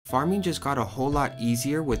Farming just got a whole lot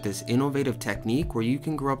easier with this innovative technique where you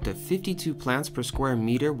can grow up to 52 plants per square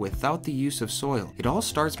meter without the use of soil. It all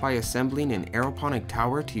starts by assembling an aeroponic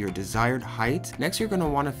tower to your desired height. Next, you're going to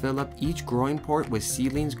want to fill up each growing port with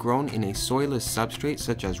seedlings grown in a soilless substrate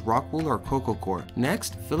such as rock wool or coco coir.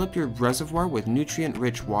 Next, fill up your reservoir with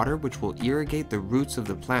nutrient-rich water which will irrigate the roots of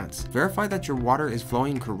the plants. Verify that your water is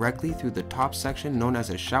flowing correctly through the top section known as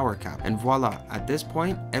a shower cap. And voila, at this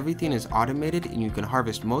point, everything is automated and you can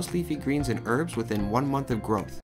harvest most leafy greens and herbs within 1 month of growth.